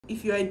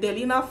if you're a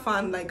Delina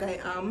fan like I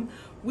am,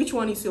 which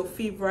one is your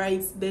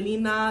favorite?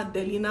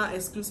 Delina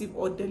exclusive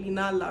or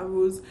Delina La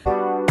Rose?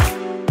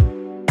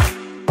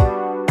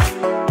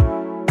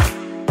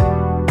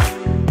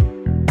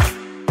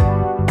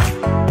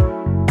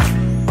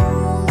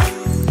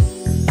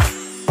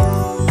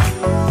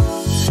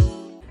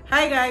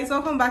 Hi guys,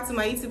 welcome back to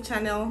my YouTube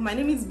channel. My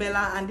name is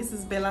Bella and this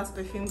is Bella's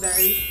Perfume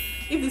Diaries.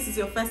 If this is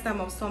your first time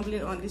of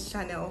stumbling on this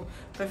channel,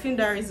 Perfume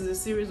Diaries is a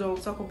series where we'll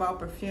talk about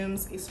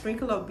perfumes, a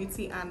sprinkle of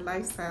beauty and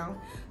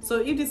lifestyle. So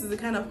if this is the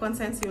kind of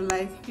content you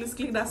like, please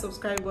click that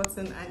subscribe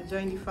button and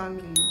join the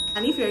family.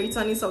 And if you're a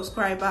returning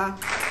subscriber,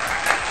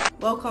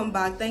 welcome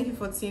back. Thank you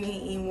for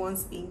tuning in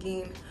once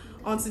again.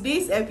 On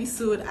today's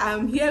episode,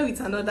 I'm here with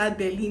another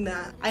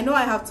Delina. I know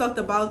I have talked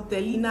about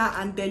Delina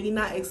and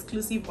Delina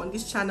exclusive on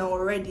this channel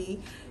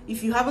already.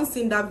 If you haven't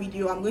seen that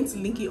video, I'm going to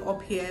link it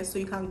up here so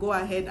you can go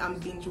ahead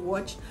and binge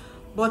watch.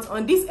 But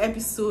on this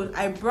episode,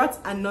 I brought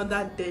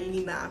another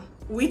Delina,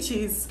 which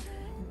is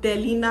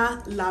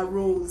Delina La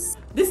Rose.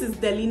 This is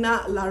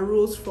Delina La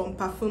Rose from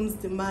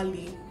Parfums de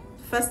Mali.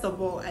 First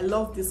of all, I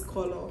love this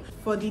color.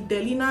 For the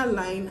Delina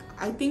line,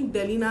 I think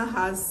Delina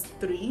has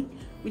three,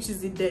 which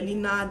is the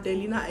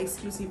Delina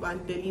exclusive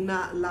and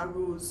Delina La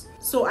Rose.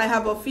 So I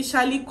have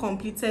officially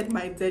completed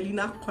my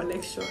Delina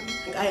collection.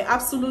 I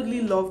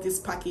absolutely love this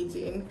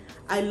packaging.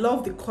 I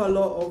love the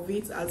color of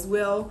it as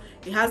well.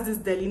 It has this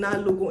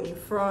Delina logo in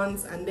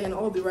front and then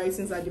all the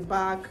writings at the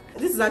back.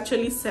 This is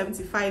actually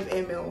 75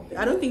 ml.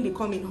 I don't think they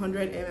come in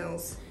 100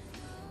 mls.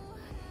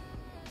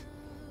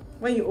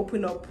 When you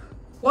open up,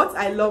 what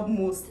I love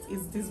most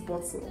is this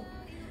bottle.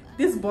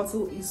 This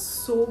bottle is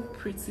so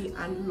pretty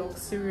and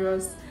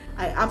luxurious.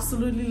 I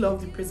absolutely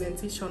love the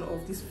presentation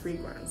of this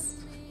fragrance.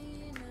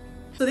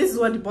 So this is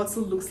what the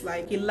bottle looks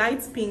like. A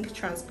light pink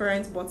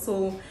transparent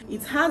bottle.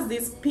 It has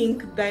this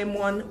pink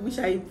diamond, which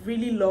I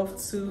really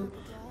love too,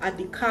 at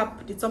the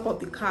cap, the top of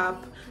the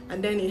cap,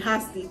 and then it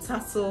has the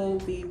tassel,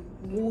 the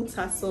wool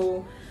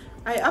tassel.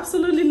 I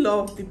absolutely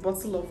love the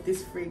bottle of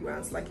this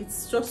fragrance. Like,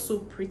 it's just so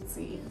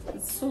pretty.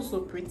 It's so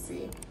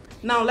pretty.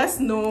 Now let's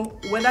know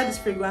whether this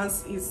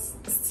fragrance is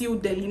still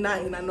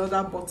Delina in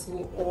another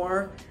bottle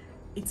or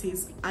it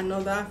is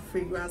another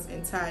fragrance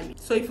entirely.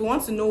 So if you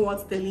want to know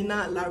what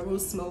Delina La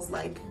Rose smells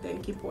like,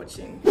 then keep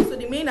watching. So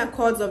the main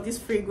accords of this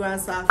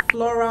fragrance are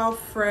floral,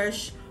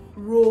 fresh,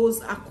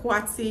 rose,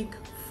 aquatic,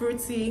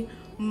 fruity,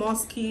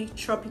 musky,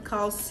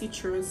 tropical,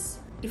 citrus.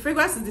 The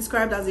fragrance is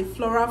described as a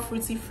floral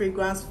fruity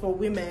fragrance for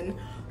women.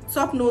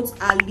 Top notes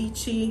are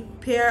lychee,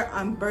 pear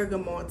and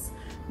bergamot.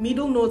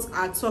 Middle notes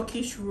are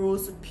Turkish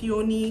rose,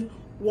 peony,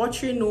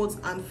 watery notes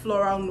and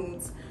floral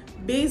notes.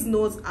 Base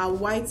notes are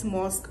white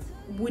musk,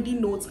 woody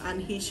notes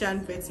and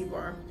Haitian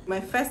vetiver. My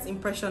first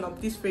impression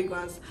of this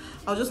fragrance,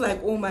 I was just like,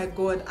 oh my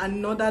god,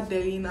 another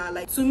Delina.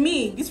 Like, to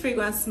me, this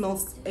fragrance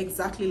smells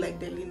exactly like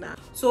Delina.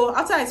 So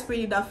after I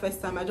sprayed it that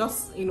first time, I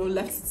just,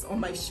 left it on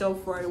my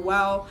shelf for a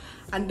while,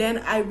 and then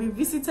I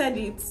revisited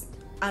it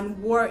and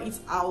wore it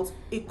out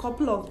a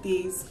couple of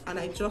days, and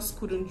I just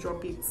couldn't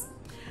drop it.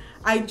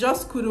 I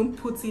just couldn't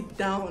put it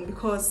down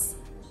because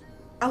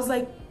I was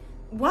like,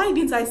 why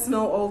didn't I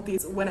smell all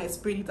this when I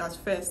sprayed it at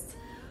first?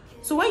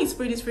 So when you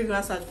spray this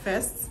fragrance at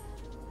first,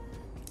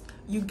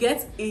 you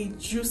get a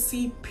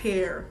juicy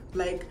pear.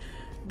 Like,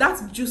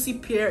 that juicy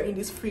pear in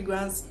this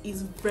fragrance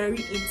is very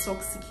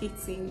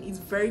intoxicating, it's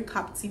very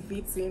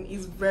captivating,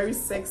 it's very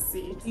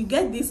sexy. You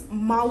get this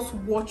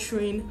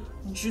mouth-watering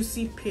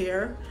juicy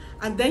pear,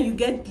 and then you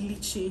get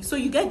lychee. So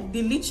you get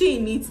the lychee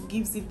in it,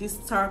 gives it this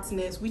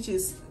tartness, which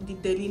is the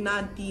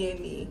Delina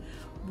DNA,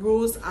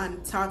 rose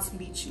and tart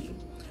lychee,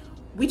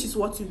 which is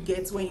what you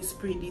get when you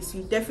spray this.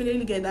 You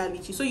definitely get that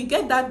lychee. So you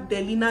get that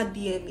Delina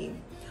DNA,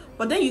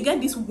 but then you get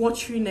this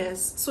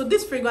wateriness. So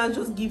this fragrance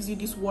just gives you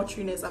this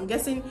wateriness. I'm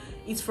guessing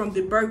it's from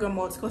the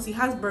bergamot because it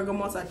has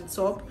bergamot at the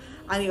top,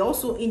 and it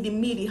also in the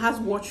mid it has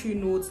watery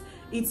notes.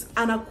 It's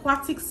an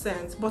aquatic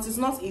scent, but it's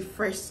not a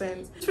fresh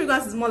scent. This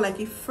fragrance is more like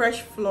a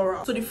fresh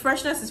floral. So the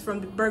freshness is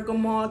from the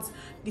bergamot,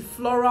 the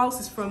florals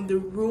is from the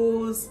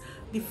rose,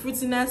 the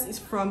fruitiness is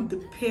from the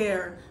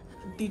pear,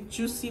 the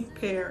juicy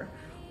pear,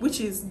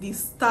 which is the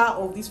star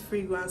of this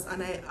fragrance,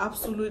 and I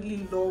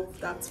absolutely love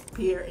that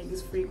pear in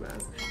this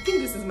fragrance. I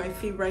think this is my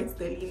favorite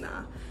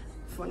Delina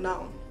for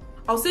now.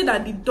 I'll say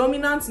that the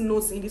dominant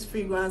notes in this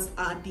fragrance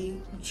are the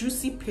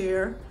juicy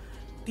pear,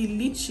 the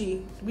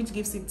lychee, which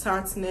gives it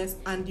tartness,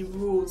 and the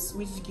rose,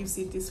 which gives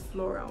it these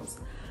florals.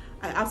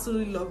 I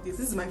absolutely love this.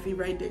 This is my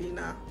favorite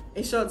Delina.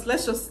 In short,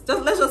 let's just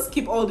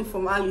skip all the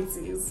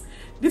formalities.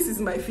 This is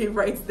my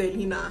favorite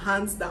Delina,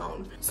 hands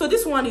down. So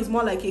this one is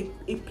more like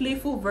a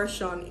playful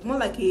version, more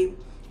like a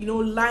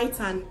light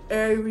and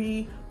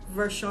airy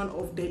version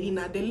of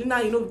Delina.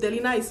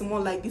 Delina is more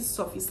like this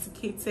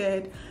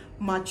sophisticated,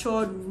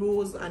 matured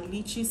rose and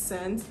lychee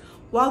scent,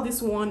 while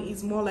this one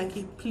is more like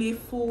a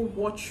playful,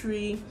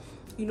 watery,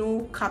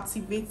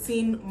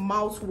 captivating,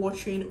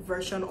 mouth-watering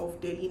version of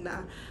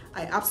Delina.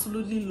 I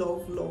absolutely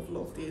love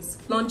this.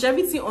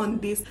 Longevity on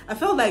this, I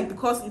felt like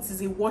because it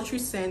is a watery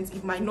scent,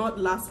 it might not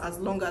last as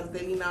long as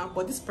Delina,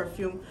 but this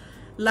perfume,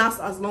 last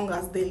as long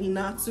as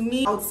Delina. To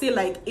me, I would say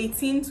like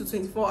 18 to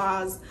 24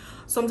 hours.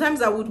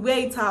 Sometimes I would wear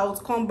it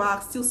out, come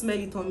back, still smell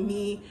it on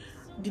me.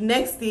 The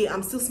next day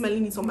I'm still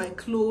smelling it on my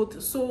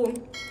clothes. So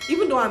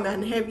even though I'm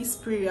an heavy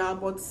sprayer,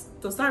 but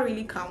does that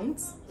really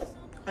count?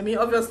 I mean,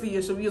 obviously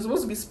you're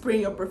supposed to be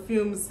spraying your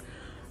perfumes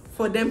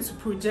for them to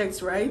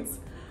project, right?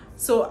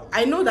 So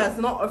I know that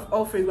not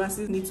all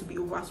fragrances need to be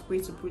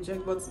oversprayed to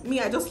project, but me,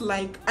 I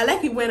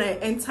like it when I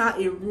enter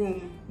a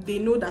room, they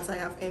know that I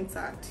have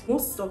entered.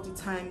 Most of the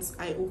times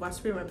I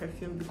overspray my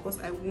perfume because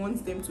I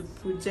want them to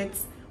project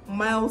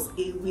miles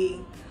away.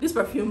 This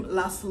perfume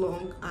lasts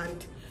long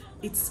and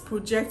it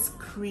projects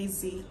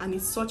crazy, and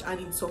it's such an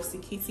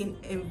intoxicating,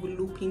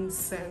 enveloping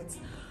scent.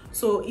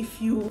 So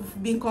if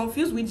you've been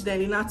confused which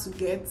Delina to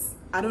get,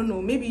 I don't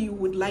know, maybe you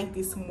would like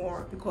this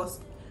more because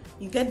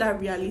you get that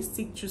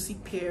realistic juicy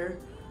pear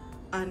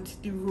and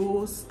the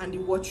rose and the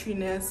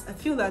wateriness. I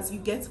feel that you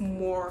get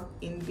more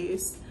in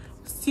this,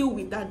 still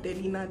with that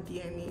Delina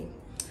DNA.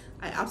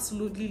 I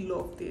absolutely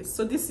love this.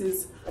 So this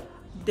is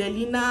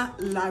Delina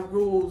La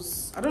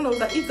Rose. I don't know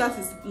if that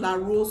is La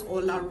Rose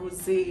or La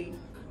Rosée.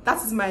 That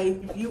is my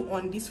review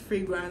on this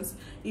fragrance.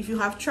 If you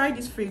have tried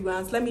this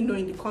fragrance, let me know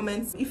in the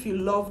comments if you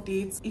loved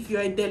it. If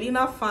you're a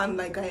Delina fan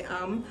like I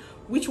am,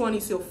 which one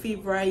is your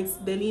favorite?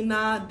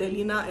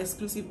 Delina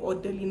exclusive, or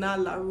Delina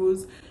La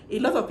Rose? A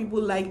lot of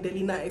people like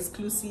Delina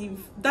exclusive.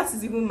 That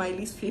is even my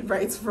least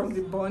favorite from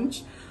the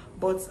bunch,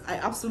 but I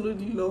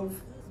absolutely love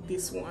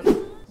this one.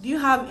 Do you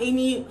have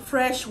any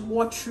fresh,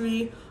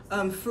 watery,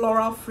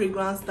 floral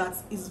fragrance that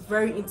is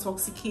very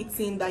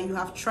intoxicating that you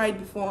have tried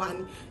before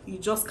and you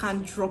just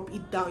can't drop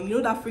it down? You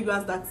know, that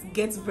fragrance that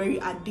gets very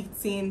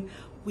addicting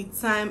with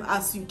time.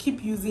 As you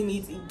keep using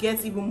it, it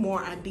gets even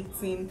more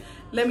addicting.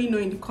 Let me know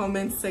in the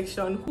comment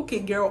section. Hook a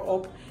girl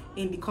up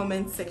in the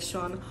comment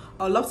section.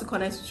 I'd love to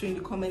connect with you in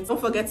the comments. Don't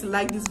forget to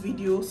like this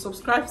video,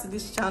 subscribe to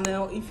this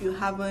channel if you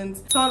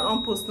haven't, turn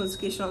on post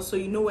notifications so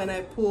you know when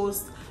I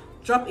post.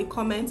 Drop a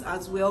comment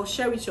as well,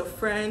 share with your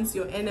friends,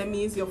 your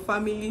enemies, your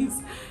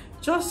families.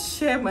 Just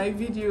share my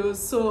videos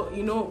so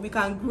you know we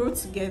can grow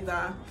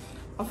together.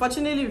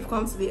 Unfortunately, we've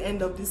come to the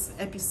end of this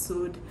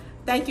episode.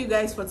 Thank you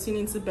guys for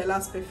tuning to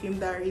Bella's Perfume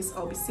Diaries.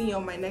 I'll be seeing you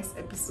on my next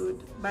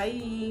episode.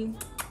 Bye.